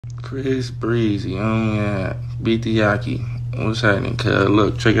Chris Breezy, yeah, beat the Yaki. What's happening, cuz?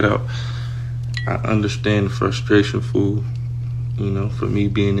 Look, check it out. I understand the frustration, fool. You know, for me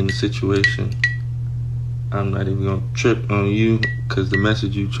being in the situation. I'm not even gonna trip on you because the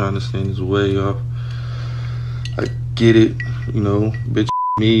message you trying to send is way off. I get it, you know, bitch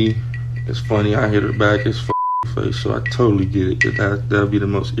me. It's funny, I hit her back, it's face, so I totally get it. That'll be the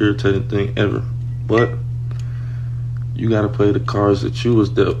most irritating thing ever. But you gotta play the cards that you was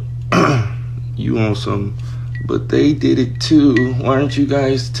dealt. You on some, but they did it too. Why aren't you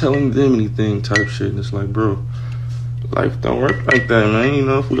guys telling them anything type shit? And it's like, bro, life don't work like that, man. You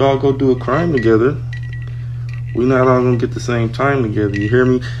know, if we all go do a crime together, we not all gonna get the same time together. You hear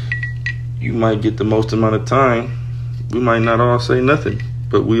me? You might get the most amount of time. We might not all say nothing,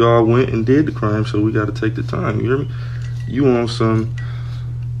 but we all went and did the crime, so we gotta take the time. You hear me? You on some,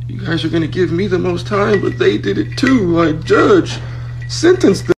 you guys are gonna give me the most time, but they did it too. Like, judge,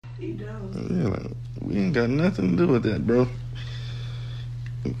 sentence them. Yeah, like, we ain't got nothing to do with that, bro.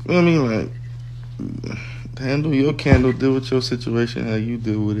 You feel me? Like, handle your candle, deal with your situation how you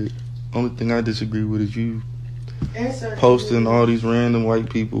deal with it. Only thing I disagree with is you posting all these random white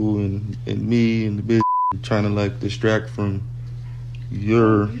people and me and the bitch trying to like distract from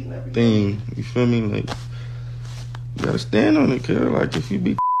your thing. You feel me? Like, you gotta stand on it, cuz. Like, if you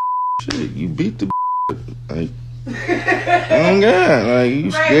beat shit, you beat the like, oh God, like,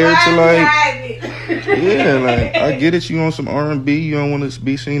 you scared to like, yeah, like, I get it, you on some R&B, you don't want to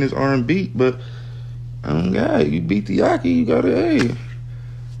be seen as R&B, but oh God, you beat the Yaki, you gotta, hey,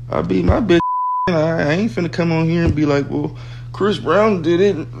 I beat my bitch. I ain't finna come on here and be like, well, Chris Brown did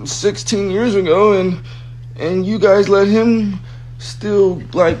it 16 years ago, and you guys let him still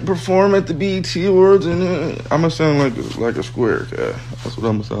like perform at the BET Awards, and I'ma sound like a square, cuz. That's what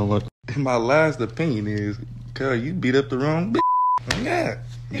I'ma sound like. And my last opinion is, cuz, you beat up the wrong bitch. Yeah,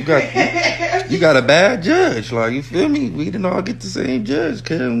 you got a bad judge. Like, you feel me? We didn't all get the same judge,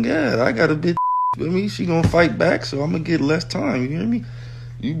 cuz. God, I got a bitch. Feel me? She gonna fight back, so I'm gonna get less time. You hear me?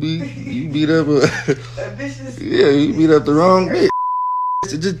 You beat up yeah, you beat up the wrong bitch.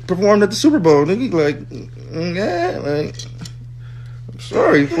 Just performed at the Super Bowl, nigga. Like, yeah, like, I'm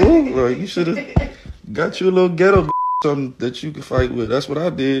sorry, fool. Like, you should have got you a little ghetto something that you could fight with. That's what I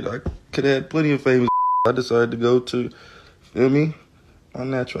did. I could have had plenty of famous. I decided to go to, feel me,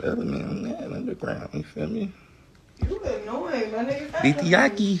 Unnatural Element, underground. You feel me? You annoying, my nigga. Beat the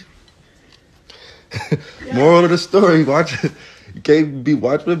Yaki. Moral of the story: watch. You can't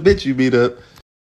watch the bitch you beat up.